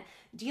again,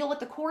 deal with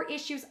the core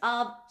issues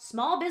of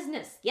small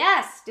business.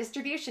 Yes,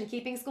 distribution,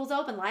 keeping schools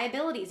open,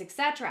 liabilities,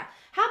 etc.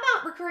 How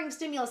about recurring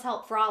stimulus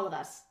help for all of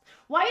us?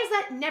 Why is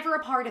that never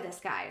a part of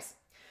this, guys?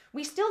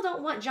 We still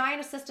don't want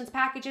giant assistance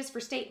packages for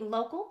state and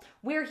local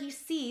where he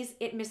sees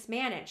it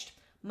mismanaged.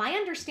 My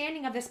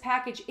understanding of this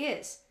package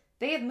is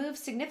they have moved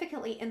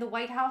significantly in the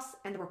White House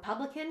and the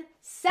Republican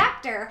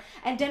sector,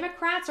 and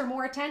Democrats are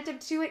more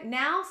attentive to it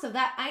now, so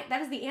that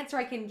is the answer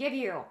I can give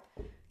you.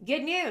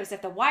 Good news,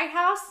 if the White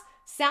House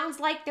sounds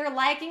like they're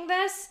liking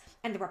this,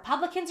 and the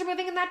Republicans are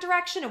moving in that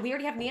direction, and we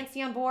already have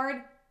Nancy on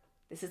board,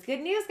 this is good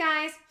news,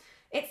 guys.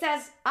 It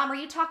says, are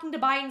you talking to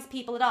Biden's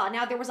people at all?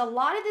 Now, there was a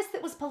lot of this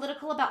that was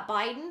political about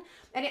Biden,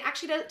 and it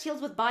actually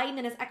deals with Biden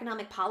and his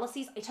economic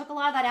policies. I took a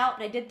lot of that out,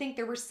 but I did think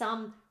there were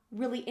some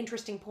really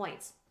interesting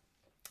points.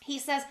 He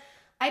says,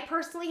 I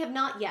personally have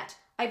not yet.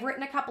 I've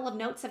written a couple of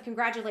notes of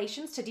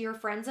congratulations to dear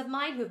friends of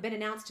mine who have been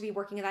announced to be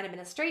working in that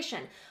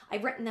administration.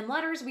 I've written them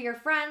letters. We are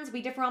friends.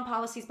 We differ on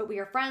policies, but we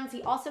are friends.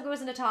 He also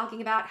goes into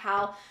talking about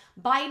how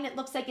Biden, it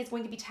looks like, is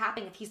going to be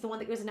tapping, if he's the one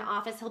that goes into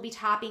office, he'll be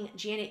tapping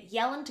Janet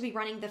Yellen to be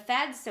running the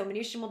Fed. So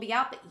Mnuchin will be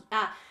out,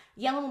 but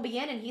Yellen will be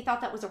in, and he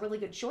thought that was a really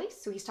good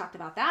choice. So he's talked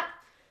about that.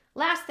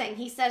 Last thing,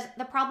 he says,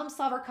 the Problem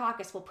Solver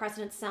Caucus will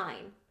President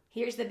sign?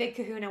 Here's the big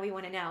kahuna we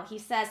want to know. He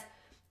says,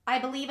 I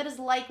believe it is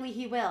likely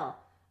he will.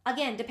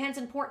 Again, depends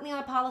importantly on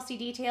the policy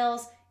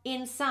details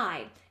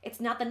inside. It's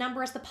not the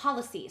number, it's the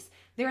policies.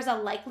 There's a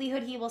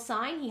likelihood he will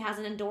sign. He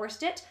hasn't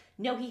endorsed it.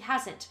 No, he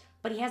hasn't.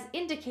 But he has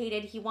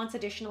indicated he wants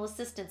additional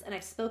assistance, and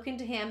I've spoken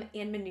to him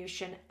in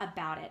Mnuchin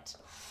about it.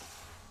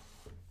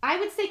 I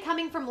would say,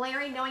 coming from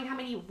Larry, knowing how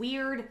many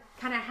weird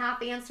kind of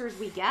half answers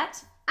we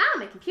get.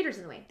 My computer's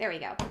in the way. There we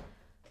go.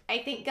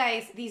 I think,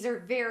 guys, these are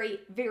very,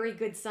 very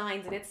good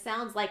signs, and it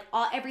sounds like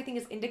everything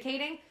is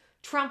indicating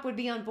Trump would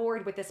be on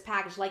board with this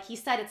package. Like he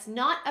said, it's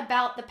not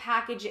about the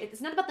package.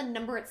 It's not about the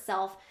number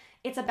itself.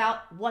 It's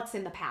about what's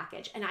in the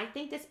package. And I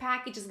think this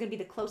package is going to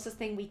be the closest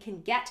thing we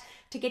can get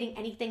to getting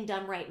anything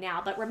done right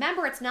now. But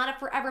remember, it's not a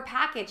forever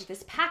package.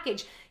 This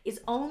package is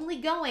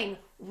only going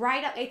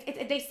right up.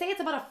 They say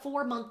it's about a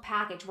 4-month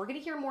package. We're going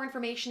to hear more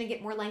information and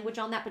get more language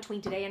on that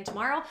between today and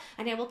tomorrow.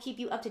 And I will keep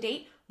you up to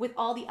date with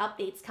all the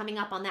updates coming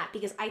up on that,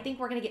 because I think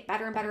we're going to get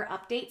better and better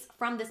updates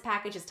from this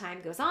package as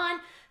time goes on.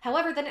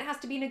 However, then it has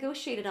to be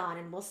negotiated on,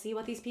 and we'll see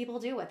what these people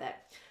do with it.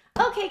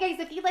 Okay, guys,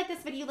 if you like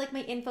this video, like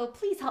my info,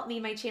 please help me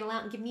and my channel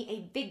out and give me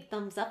a big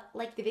thumbs up,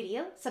 like the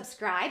video,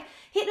 subscribe,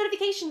 hit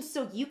notifications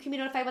so you can be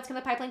notified what's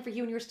coming in the pipeline for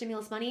you and your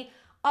stimulus money.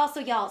 Also,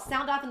 y'all,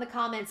 sound off in the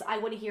comments. I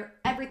want to hear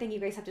everything you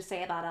guys have to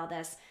say about all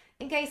this.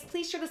 And guys,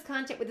 please share this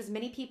content with as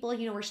many people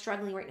you know are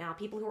struggling right now.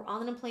 People who are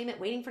on unemployment,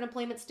 waiting for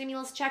unemployment,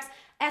 stimulus checks,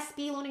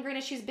 SB, loan and grant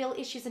issues, bill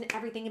issues, and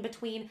everything in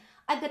between.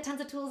 I've got tons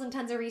of tools and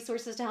tons of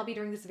resources to help you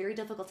during this very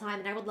difficult time,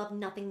 and I would love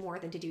nothing more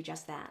than to do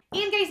just that.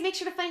 And guys, make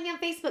sure to find me on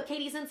Facebook,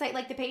 Katie's Insight.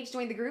 Like the page,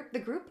 join the group. The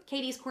group,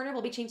 Katie's Corner,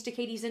 will be changed to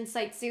Katie's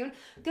Insight soon.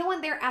 Go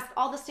in there, ask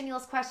all the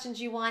stimulus questions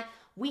you want.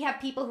 We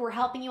have people who are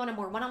helping you on a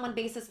more one-on-one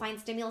basis find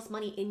stimulus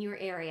money in your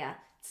area.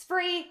 It's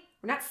free.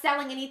 We're not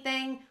selling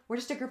anything. We're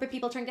just a group of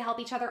people trying to help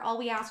each other. All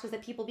we ask is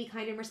that people be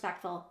kind and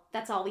respectful.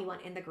 That's all we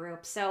want in the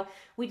group. So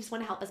we just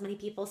want to help as many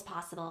people as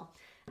possible.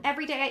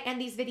 Every day I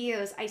end these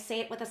videos, I say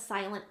it with a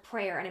silent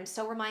prayer, and I'm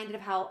so reminded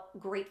of how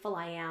grateful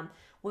I am.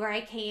 Where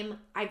I came,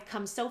 I've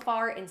come so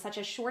far in such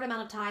a short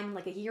amount of time,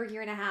 like a year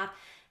and a half,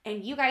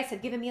 and you guys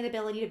have given me the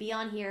ability to be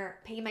on here,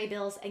 pay my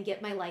bills, and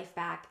get my life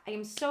back. I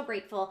am so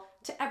grateful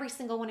to every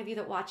single one of you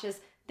that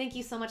watches. Thank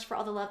you so much for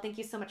all the love. Thank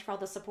you so much for all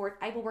the support.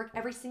 I will work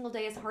every single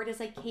day as hard as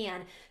I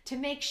can to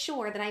make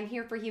sure that I'm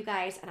here for you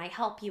guys and I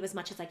help you as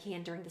much as I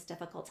can during this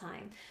difficult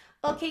time.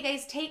 Okay,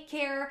 guys, take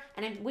care,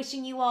 and I'm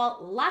wishing you all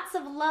lots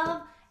of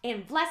love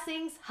and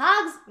blessings,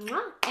 hugs,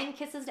 and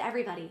kisses to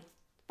everybody.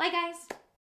 Bye, guys.